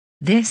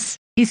This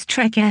is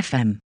Trek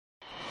FM.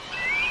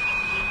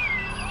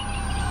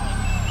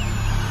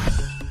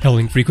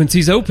 Hailing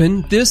frequencies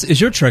open, this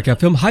is your Trek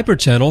FM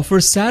Hyperchannel for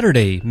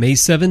Saturday, May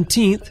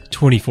 17th,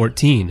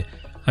 2014.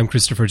 I'm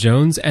Christopher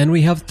Jones, and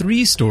we have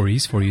 3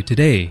 stories for you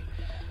today.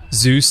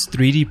 Zeus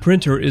 3D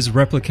printer is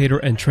replicator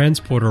and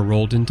transporter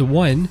rolled into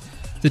one,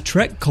 the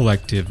Trek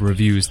Collective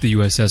reviews the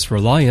USS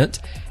Reliant,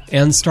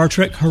 and Star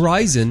Trek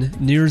Horizon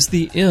nears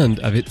the end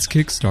of its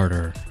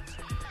Kickstarter.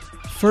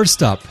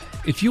 First up,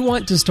 if you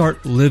want to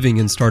start living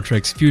in Star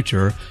Trek's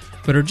future,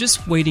 but are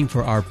just waiting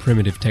for our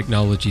primitive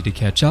technology to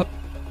catch up,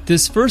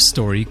 this first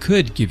story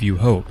could give you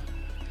hope.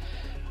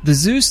 The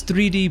Zeus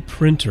 3D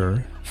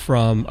printer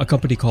from a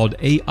company called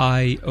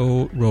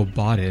AIO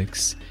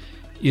Robotics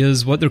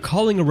is what they're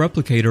calling a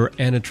replicator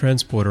and a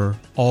transporter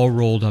all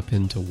rolled up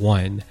into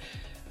one.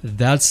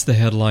 That's the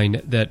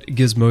headline that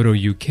Gizmodo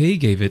UK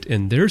gave it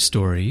in their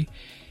story,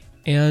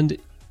 and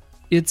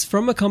it's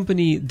from a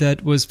company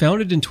that was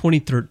founded in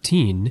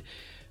 2013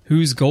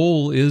 whose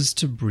goal is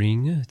to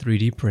bring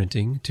 3D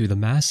printing to the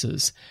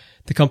masses.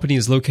 The company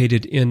is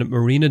located in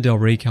Marina del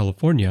Rey,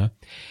 California,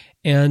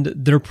 and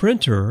their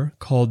printer,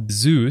 called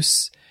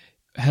Zeus,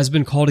 has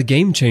been called a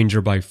game changer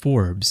by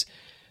Forbes.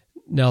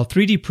 Now,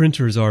 3D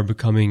printers are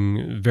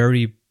becoming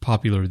very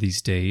popular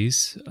these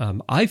days.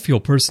 I feel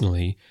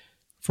personally,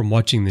 from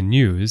watching the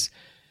news,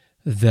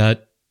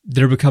 that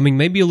they're becoming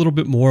maybe a little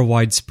bit more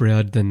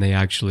widespread than they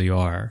actually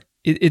are.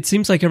 It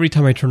seems like every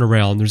time I turn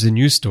around, there's a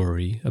news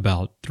story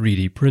about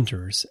 3D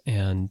printers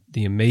and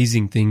the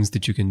amazing things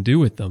that you can do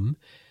with them.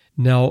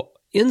 Now,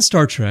 in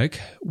Star Trek,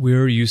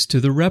 we're used to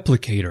the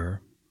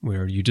replicator,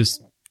 where you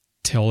just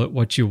tell it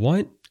what you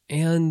want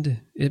and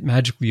it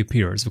magically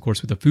appears. Of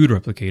course, with a food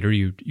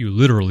replicator, you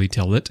literally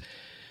tell it,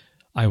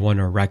 I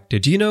want a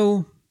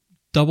Ractigino,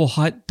 double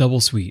hot,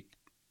 double sweet,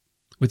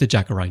 with a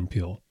jacarine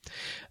peel.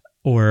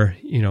 Or,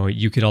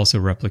 you could also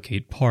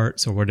replicate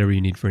parts or whatever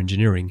you need for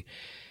engineering.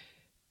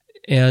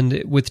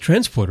 And with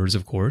transporters,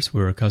 of course,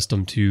 we're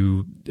accustomed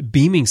to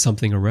beaming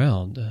something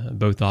around,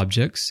 both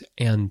objects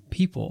and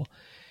people.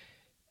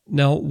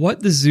 Now,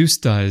 what the Zeus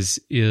does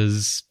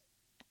is,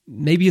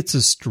 maybe it's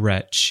a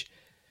stretch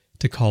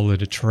to call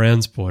it a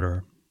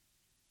transporter.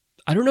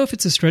 I don't know if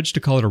it's a stretch to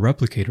call it a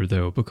replicator,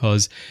 though,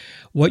 because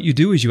what you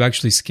do is you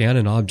actually scan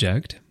an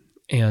object,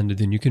 and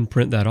then you can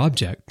print that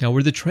object. Now,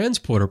 where the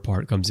transporter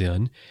part comes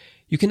in,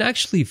 you can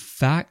actually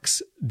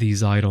fax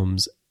these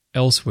items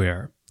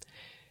elsewhere.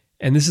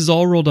 And this is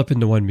all rolled up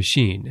into one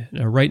machine.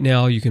 Now, right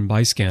now, you can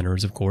buy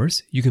scanners, of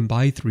course. You can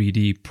buy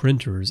 3D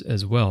printers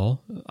as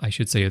well. I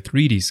should say a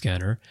 3D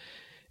scanner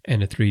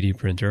and a 3D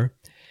printer.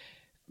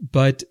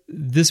 But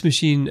this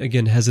machine,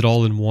 again, has it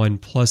all in one,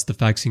 plus the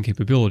faxing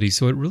capability.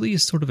 So it really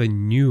is sort of a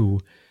new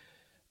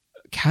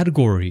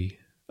category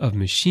of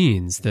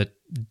machines that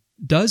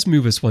does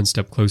move us one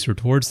step closer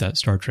towards that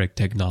Star Trek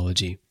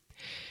technology.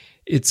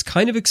 It's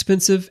kind of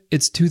expensive.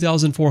 It's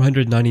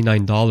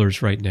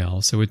 $2,499 right now,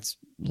 so it's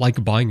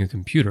like buying a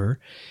computer.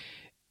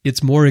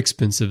 It's more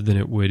expensive than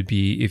it would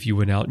be if you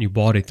went out and you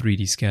bought a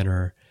 3D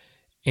scanner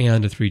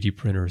and a 3D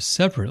printer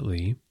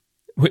separately,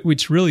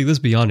 which really, let's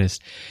be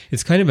honest,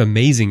 it's kind of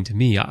amazing to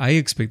me. I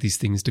expect these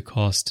things to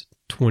cost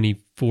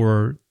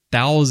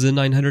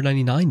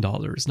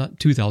 $24,999, not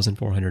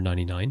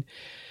 $2,499.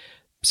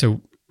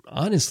 So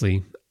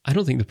honestly, I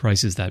don't think the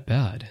price is that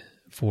bad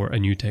for a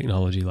new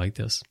technology like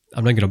this.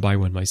 I'm not going to buy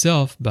one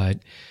myself, but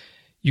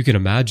you can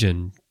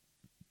imagine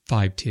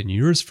 5-10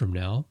 years from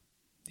now,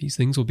 these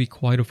things will be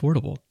quite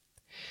affordable.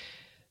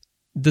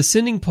 The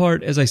sending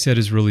part, as I said,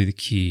 is really the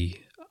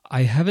key.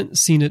 I haven't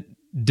seen it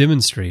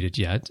demonstrated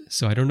yet,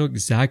 so I don't know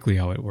exactly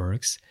how it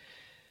works.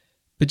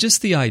 But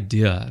just the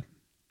idea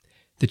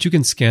that you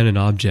can scan an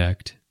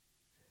object,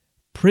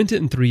 print it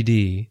in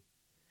 3D,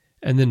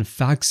 and then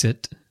fax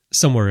it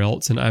somewhere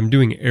else, and I'm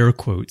doing air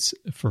quotes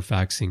for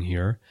faxing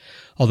here.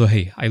 Although,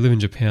 hey, I live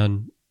in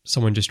Japan.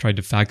 Someone just tried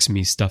to fax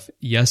me stuff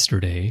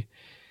yesterday,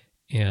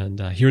 and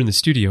here in the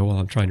studio while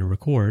I'm trying to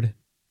record,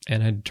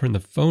 and I had to turn the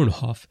phone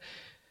off.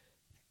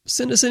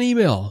 Send us an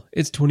email.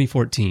 It's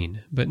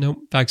 2014, but no,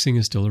 faxing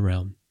is still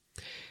around.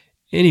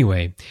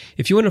 Anyway,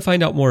 if you want to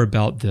find out more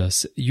about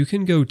this, you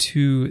can go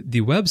to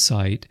the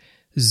website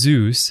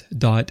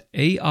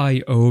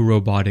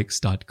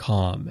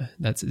zeus.aiorobotics.com.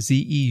 That's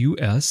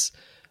Zeus,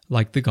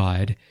 like the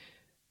god,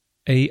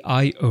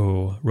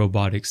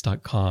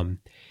 aiorobotics.com.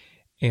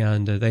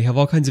 And they have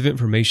all kinds of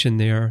information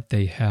there.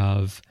 They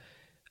have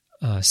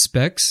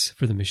specs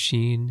for the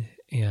machine,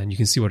 and you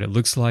can see what it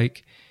looks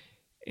like.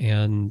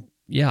 And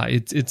yeah,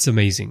 it's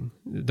amazing.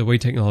 The way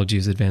technology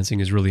is advancing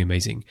is really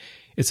amazing.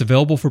 It's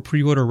available for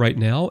pre-order right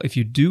now. If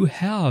you do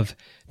have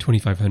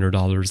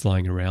 $2,500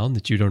 lying around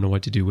that you don't know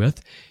what to do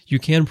with, you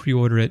can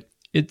pre-order it.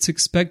 It's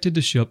expected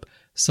to ship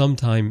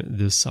sometime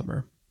this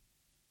summer.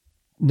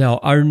 Now,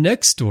 our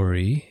next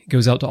story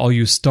goes out to all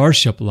you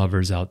Starship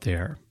lovers out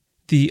there.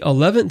 The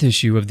 11th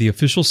issue of the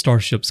official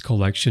Starships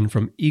collection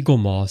from Eagle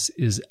Moss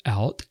is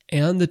out,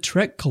 and the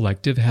Trek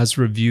Collective has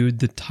reviewed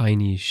the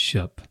tiny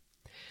ship.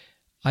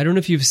 I don't know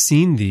if you've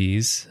seen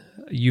these.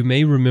 You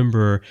may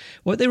remember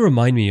what they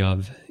remind me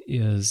of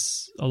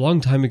is a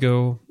long time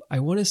ago. I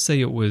want to say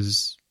it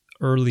was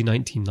early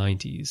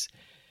 1990s.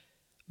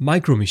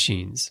 Micro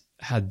Machines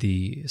had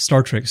the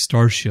Star Trek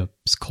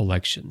Starships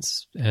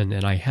collections, and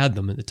I had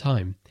them at the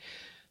time.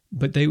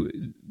 But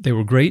they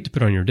were great to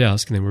put on your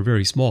desk, and they were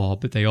very small,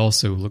 but they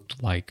also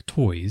looked like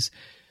toys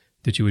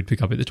that you would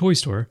pick up at the toy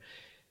store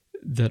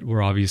that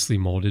were obviously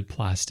molded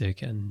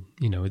plastic, and,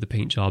 the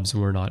paint jobs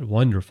were not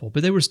wonderful,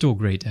 but they were still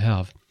great to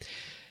have.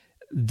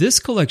 This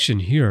collection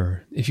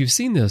here, if you've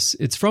seen this,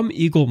 it's from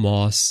Eagle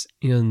Moss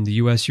in the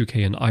US, UK,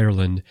 and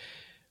Ireland.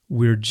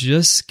 We're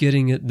just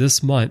getting it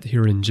this month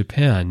here in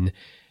Japan.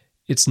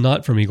 It's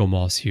not from Eagle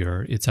Moss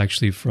here. It's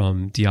actually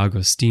from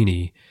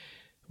D'Agostini,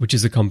 which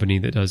is a company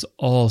that does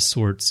all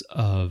sorts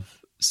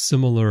of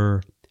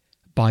similar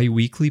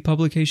bi-weekly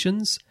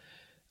publications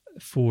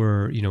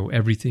for,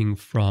 everything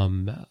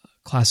from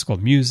classical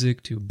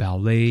music to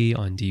ballet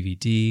on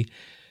DVD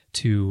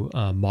to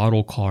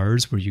model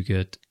cars where you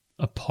get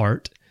a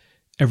part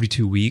every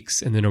 2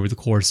 weeks. And then over the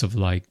course of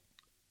I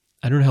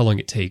don't know how long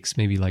it takes,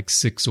 maybe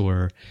 6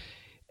 or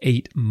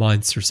 8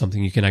 months or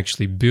something, you can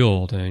actually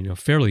build a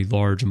fairly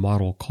large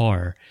model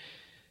car.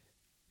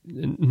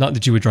 Not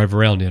that you would drive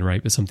around in,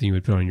 right? But something you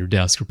would put on your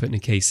desk or put in a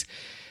case.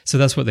 So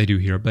that's what they do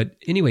here. But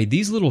anyway,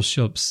 these little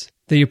ships,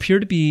 they appear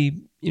to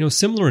be,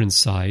 similar in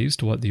size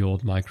to what the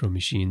old Micro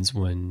Machines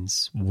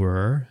ones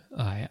were.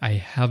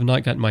 I have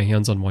not gotten my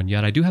hands on one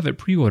yet. I do have it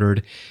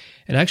pre-ordered,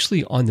 and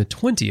actually on the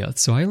 20th,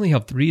 so I only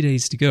have 3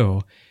 days to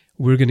go,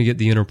 we're going to get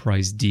the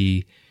Enterprise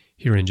D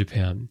here in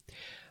Japan.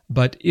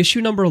 But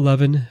issue number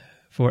 11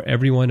 for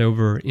everyone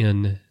over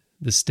in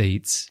the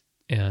States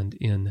and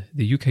in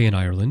the UK and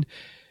Ireland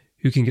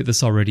who can get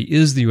this already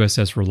is the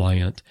USS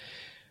Reliant,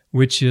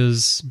 which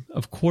is,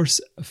 of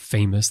course,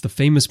 the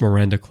famous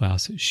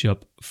Miranda-class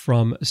ship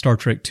from Star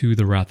Trek II,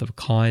 The Wrath of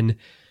Khan,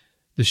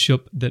 the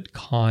ship that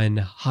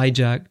Khan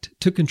hijacked,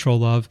 took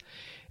control of.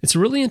 It's a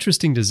really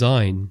interesting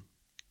design.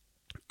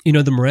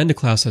 The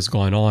Miranda-class has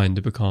gone on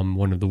to become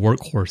one of the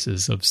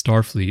workhorses of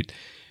Starfleet.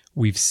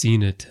 We've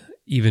seen it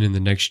even in the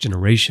Next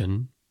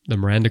Generation, the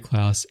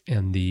Miranda-class,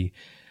 and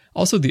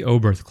also the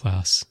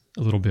Oberth-class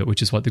a little bit,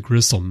 which is what the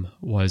Grissom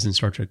was in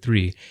Star Trek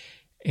III,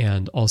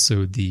 and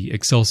also the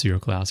Excelsior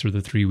class, or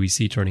the 3 we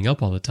see turning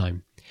up all the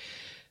time.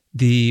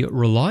 The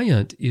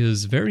Reliant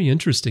is very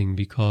interesting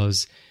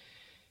because,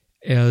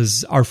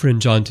 as our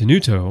friend John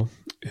Tenuto,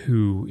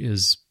 who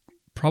is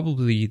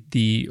probably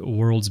the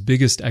world's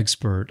biggest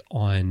expert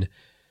on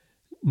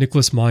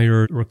Nicholas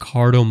Meyer,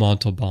 Ricardo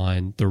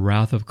Montalban, The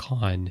Wrath of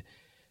Khan,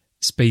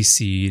 Space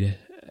Seed,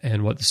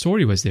 and what the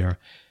story was there,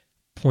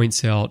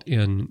 points out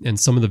in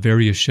some of the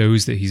various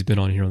shows that he's been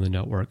on here on the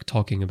network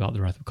talking about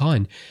The Wrath of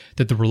Khan,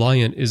 that the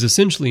Reliant is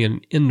essentially an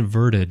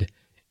inverted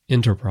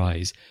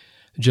Enterprise,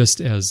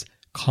 just as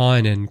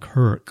Khan and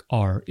Kirk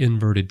are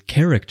inverted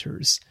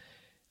characters.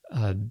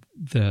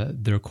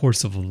 Their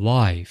course of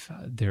life,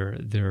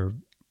 their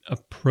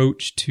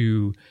approach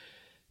to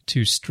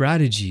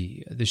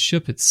strategy, the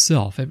ship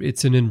itself,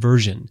 it's an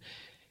inversion.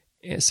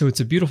 So it's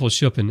a beautiful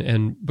ship,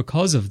 and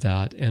because of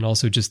that, and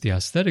also just the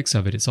aesthetics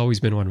of it, it's always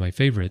been one of my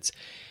favorites.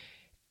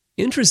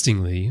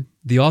 Interestingly,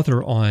 the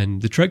author on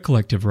the Trek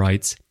Collective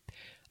writes,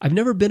 "I've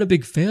never been a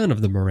big fan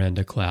of the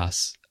Miranda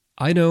class.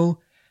 I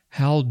know,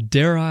 how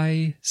dare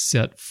I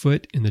set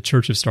foot in the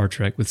Church of Star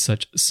Trek with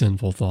such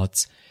sinful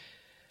thoughts.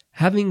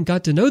 Having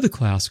got to know the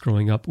class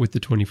growing up with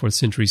the 24th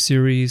Century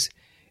series,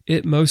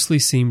 it mostly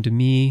seemed to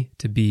me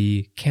to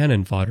be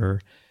cannon fodder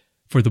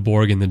for the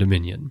Borg and the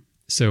Dominion."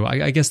 So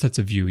I guess that's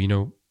a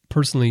view.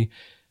 Personally,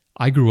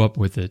 I grew up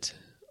with it.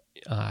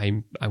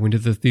 I went to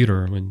the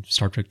theater when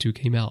Star Trek II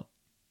came out,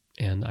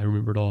 and I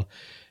remember it all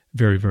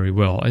very, very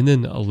well. And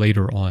then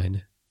later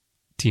on,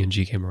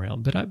 TNG came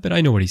around, but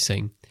I know what he's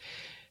saying.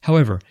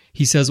 However,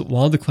 he says,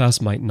 while the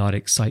class might not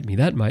excite me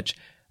that much,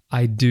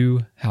 I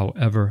do,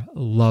 however,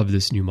 love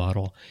this new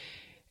model.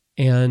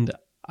 And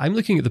I'm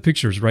looking at the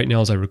pictures right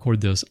now as I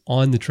record this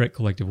on the Trek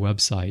Collective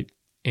website,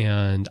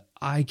 and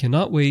I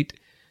cannot wait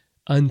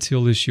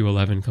until issue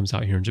 11 comes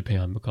out here in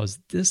Japan, because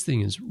this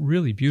thing is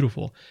really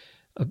beautiful.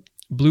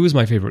 Blue is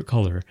my favorite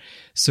color,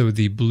 so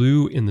the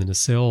blue in the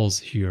nacelles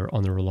here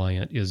on the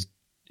Reliant is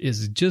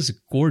just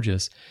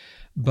gorgeous.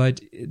 But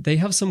they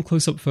have some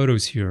close-up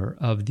photos here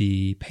of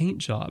the paint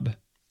job,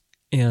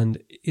 and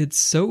it's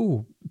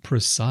so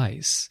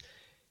precise.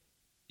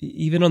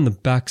 Even on the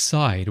back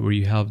side where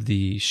you have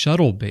the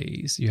shuttle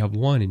bays, you have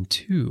 1 and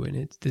 2,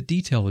 and the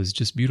detail is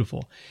just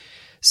beautiful.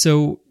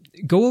 So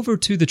go over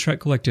to the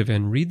Trek Collective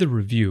and read the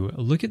review.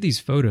 Look at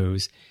these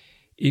photos.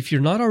 If you're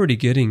not already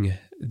getting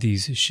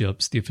these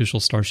ships, the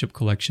official Starship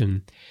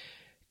Collection,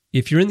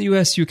 if you're in the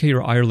US, UK,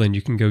 or Ireland,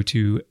 you can go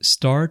to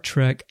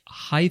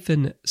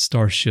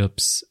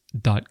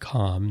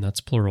StarTrek-Starships.com.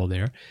 That's plural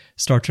there.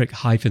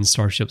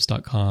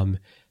 StarTrek-Starships.com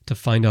to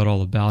find out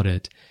all about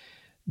it.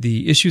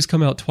 The issues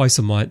come out twice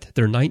a month.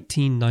 They're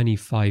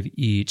 $19.95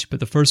 each, but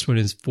the first one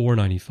is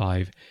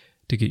 $4.95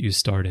 to get you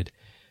started.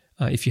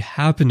 If you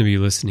happen to be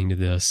listening to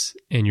this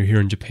and you're here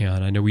in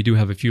Japan, I know we do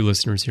have a few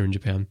listeners here in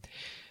Japan,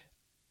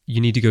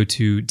 you need to go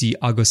to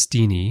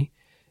D'Agostini,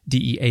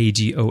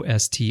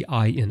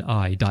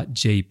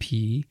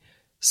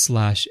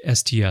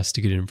 DEAGOSTINI.jp/STS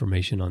to get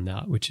information on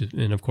that,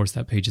 and of course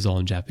that page is all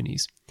in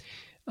Japanese.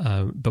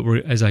 But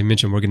as I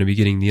mentioned, we're going to be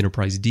getting the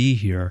Enterprise D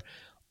here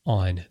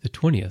on the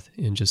 20th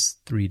in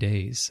just 3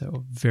 days.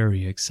 So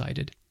very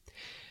excited.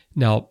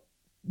 Now,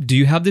 do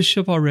you have this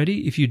ship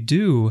already? If you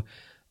do,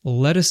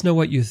 let us know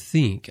what you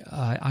think.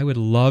 I would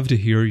love to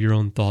hear your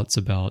own thoughts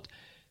about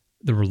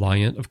the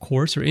Reliant, of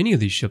course, or any of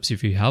these ships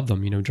if you have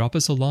them. Drop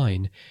us a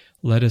line.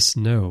 Let us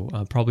know.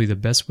 Probably the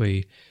best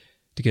way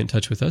to get in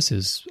touch with us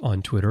is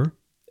on Twitter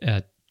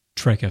at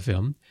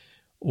TrekFM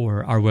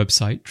or our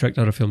website,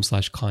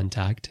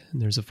 trek.fm/contact,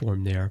 and there's a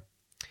form there.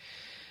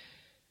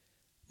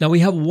 Now, we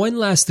have one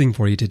last thing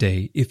for you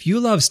today. If you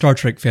love Star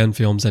Trek fan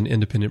films and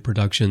independent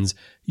productions,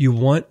 you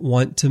won't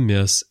want to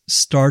miss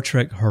Star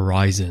Trek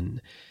Horizon.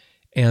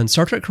 And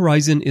Star Trek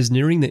Horizon is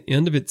nearing the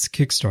end of its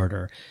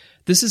Kickstarter.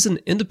 This is an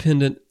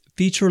independent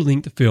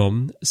feature-length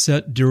film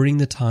set during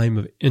the time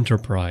of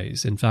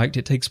Enterprise. In fact,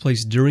 it takes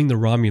place during the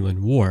Romulan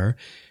War,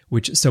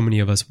 which so many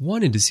of us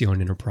wanted to see on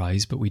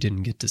Enterprise, but we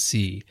didn't get to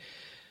see.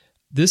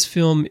 This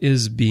film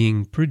is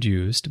being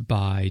produced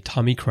by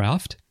Tommy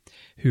Kraft,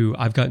 who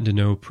I've gotten to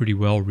know pretty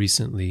well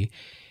recently,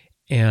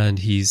 and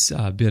he's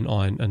been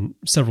on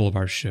several of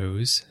our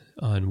shows,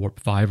 on Warp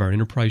 5, our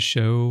Enterprise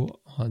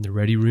show, on the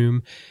Ready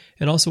Room,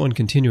 and also on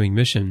Continuing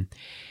Mission.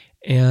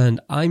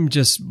 And I'm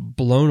just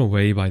blown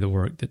away by the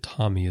work that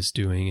Tommy is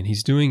doing, and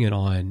he's doing it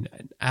on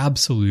an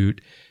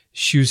absolute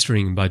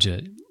shoestring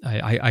budget.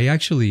 I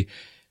actually,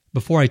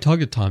 before I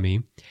talked to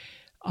Tommy,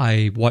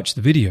 I watched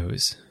the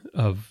videos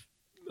of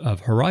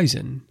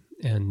Horizon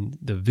and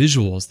the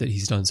visuals that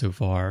he's done so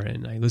far,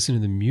 and I listened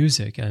to the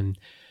music, and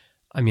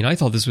I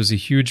thought this was a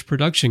huge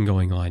production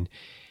going on,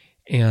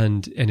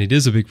 and it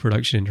is a big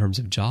production in terms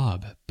of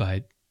job,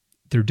 but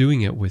they're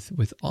doing it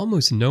with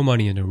almost no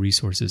money and no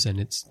resources, and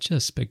it's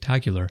just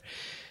spectacular.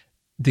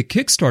 The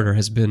Kickstarter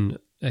has been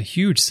a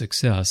huge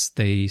success.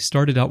 They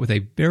started out with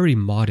a very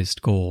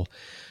modest goal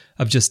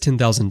of just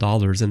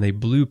 $10,000, and they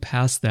blew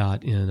past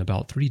that in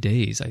about 3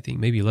 days, I think,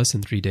 maybe less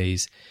than 3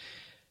 days.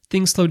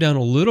 Things slowed down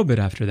a little bit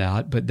after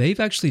that, but they've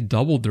actually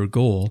doubled their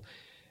goal.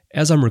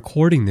 As I'm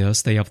recording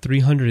this, they have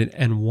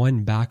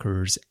 301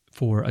 backers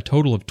for a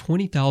total of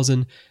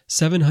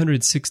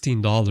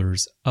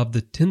 $20,716 of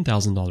the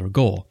 $10,000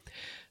 goal.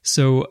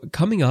 So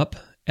coming up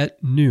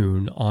at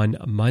noon on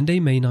Monday,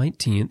 May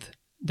 19th,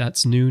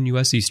 that's noon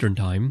U.S. Eastern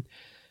Time,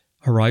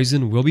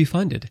 Horizon will be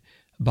funded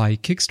by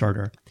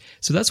Kickstarter.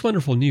 So that's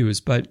wonderful news.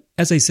 But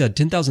as I said,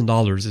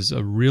 $10,000 is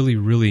a really,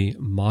 really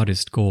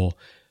modest goal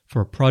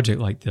for a project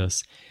like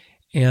this.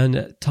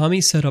 And Tommy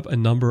set up a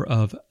number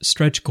of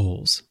stretch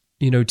goals,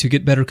 to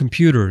get better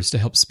computers to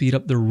help speed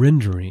up the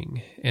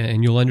rendering.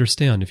 And you'll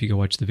understand if you go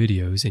watch the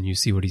videos and you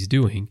see what he's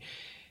doing.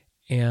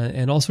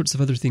 And all sorts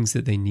of other things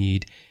that they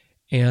need.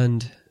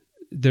 And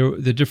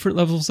the different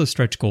levels of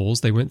stretch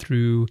goals, they went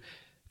through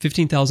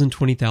 15,000,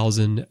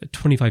 20,000,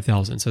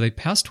 25,000. So they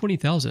passed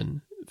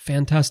 20,000.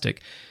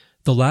 Fantastic.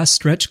 The last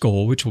stretch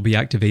goal, which will be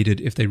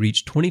activated if they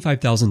reach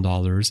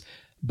 $25,000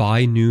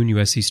 by noon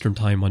U.S. Eastern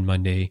Time on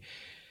Monday,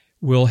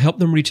 will help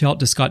them reach out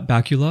to Scott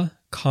Bakula,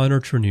 Connor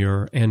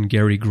Trenier, and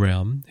Gary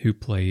Graham, who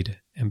played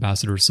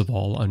Ambassador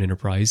Saval on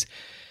Enterprise,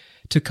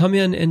 to come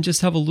in and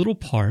just have a little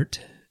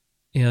part.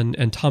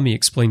 And Tommy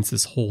explains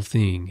this whole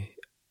thing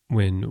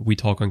when we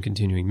talk on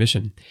Continuing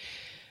Mission.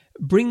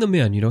 Bring them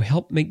in,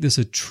 help make this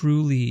a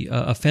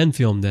fan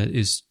film that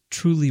is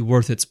truly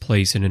worth its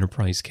place in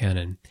Enterprise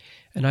canon.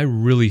 And I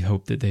really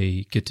hope that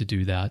they get to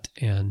do that.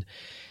 And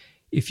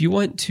if you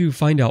want to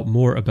find out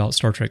more about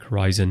Star Trek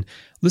Horizon,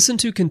 listen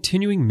to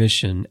Continuing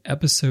Mission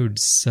Episode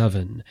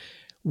 7,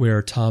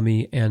 where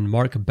Tommy and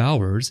Mark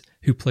Bowers,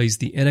 who plays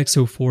the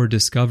NX-04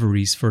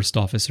 Discovery's first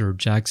officer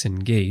Jackson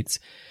Gates,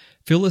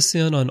 fill us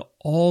in on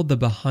all the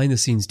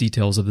behind-the-scenes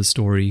details of the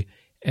story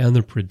and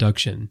the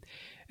production.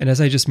 And as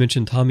I just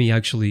mentioned, Tommy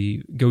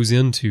actually goes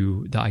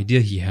into the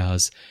idea he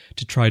has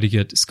to try to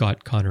get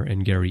Scott, Connor,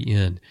 and Gary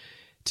in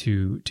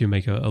to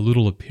make a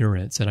little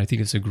appearance. And I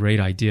think it's a great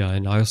idea.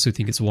 And I also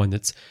think it's one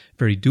that's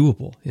very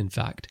doable, in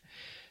fact.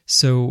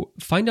 So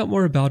find out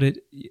more about it.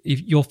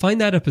 You'll find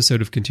that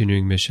episode of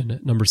Continuing Mission,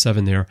 number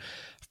 7 there,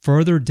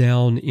 further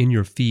down in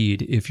your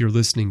feed if you're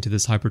listening to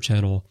this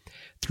Hyperchannel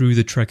through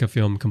the Trek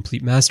FM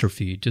Complete Master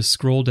feed. Just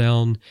scroll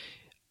down.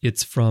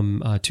 It's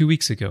from 2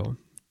 weeks ago,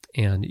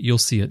 and you'll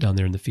see it down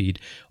there in the feed.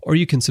 Or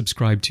you can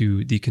subscribe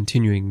to the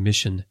Continuing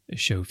Mission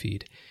show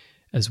feed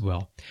as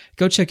well.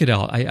 Go check it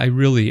out. I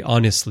really,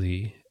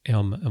 honestly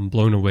am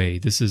blown away.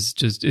 It's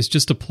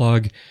just a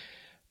plug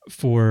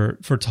for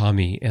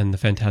Tommy and the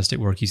fantastic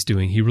work he's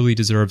doing. He really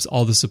deserves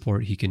all the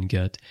support he can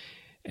get.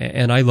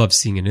 And I love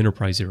seeing an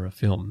Enterprise era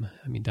film.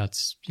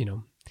 That's,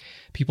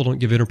 people don't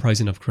give Enterprise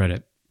enough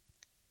credit.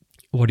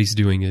 What he's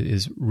doing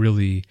is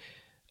really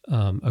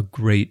a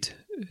great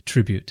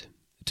tribute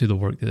to the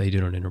work that they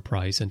did on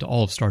Enterprise and to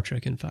all of Star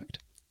Trek, in fact.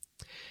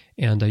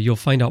 And you'll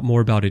find out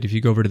more about it if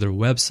you go over to their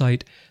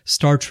website,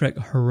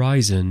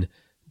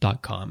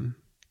 StarTrekHorizon.com.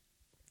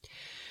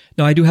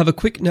 Now, I do have a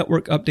quick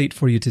network update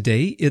for you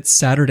today. It's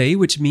Saturday,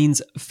 which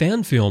means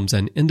fan films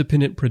and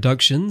independent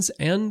productions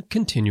and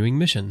continuing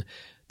mission,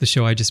 the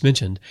show I just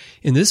mentioned.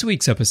 In this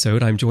week's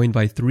episode, I'm joined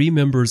by 3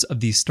 members of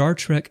the Star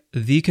Trek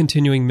The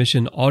Continuing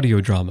Mission audio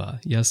drama.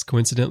 Yes,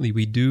 coincidentally,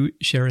 we do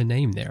share a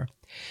name there.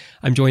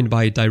 I'm joined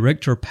by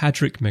director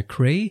Patrick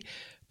McRae,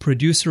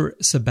 producer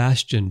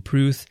Sebastian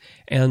Pruth,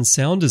 and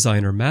sound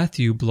designer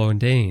Matthew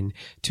Blondin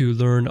to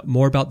learn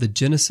more about the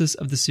genesis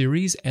of the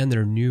series and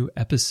their new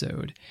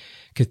episode,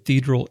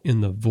 Cathedral in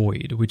the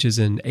Void, which is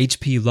an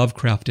H.P.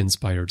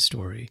 Lovecraft-inspired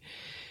story.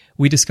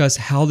 We discuss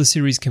how the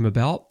series came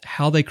about,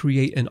 how they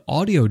create an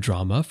audio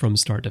drama from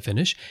start to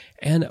finish,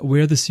 and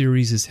where the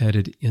series is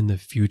headed in the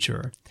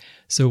future.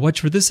 So watch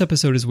for this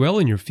episode as well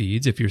in your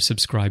feeds if you're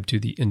subscribed to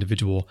the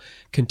individual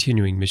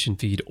Continuing Mission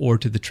feed or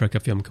to the Trek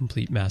FM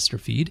Complete Master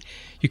feed.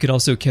 You can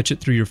also catch it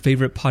through your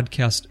favorite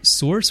podcast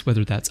source,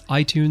 whether that's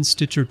iTunes,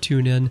 Stitcher,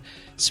 TuneIn,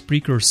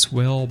 Spreaker,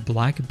 Swell,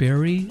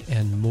 BlackBerry,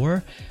 and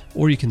more.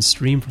 Or you can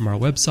stream from our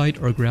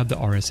website or grab the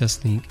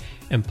RSS link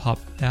and pop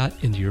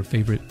that into your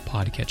favorite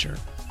podcatcher.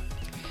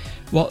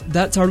 Well,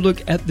 that's our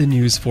look at the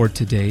news for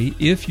today.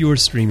 If you're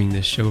streaming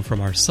this show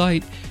from our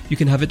site, you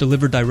can have it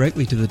delivered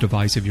directly to the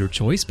device of your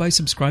choice by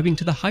subscribing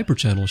to the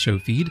Hyperchannel show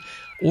feed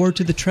or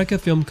to the Trek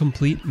FM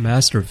Complete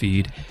Master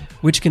feed,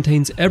 which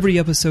contains every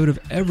episode of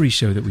every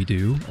show that we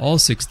do, all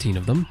 16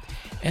 of them,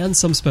 and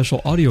some special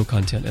audio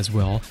content as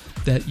well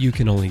that you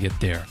can only get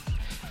there.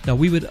 Now,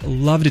 we would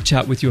love to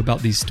chat with you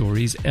about these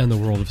stories and the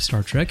world of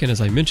Star Trek, and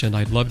as I mentioned,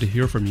 I'd love to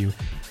hear from you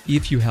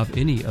if you have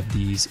any of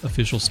these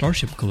official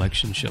Starship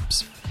Collection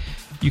ships.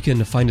 You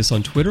can find us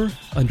on Twitter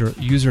under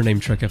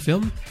username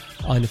TrekFM,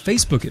 on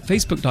Facebook at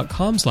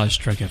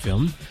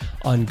facebook.com/TrekFM,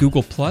 on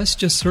Google+,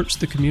 just search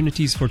the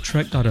communities for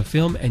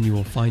Trek.fm and you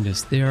will find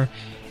us there,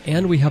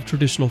 and we have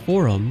traditional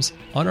forums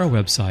on our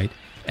website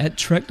at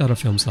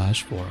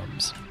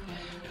Trek.fm/forums.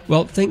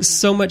 Well, thanks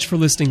so much for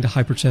listening to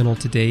Hyperchannel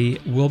today.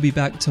 We'll be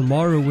back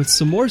tomorrow with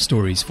some more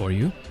stories for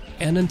you,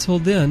 and until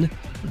then,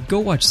 go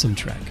watch some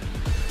Trek.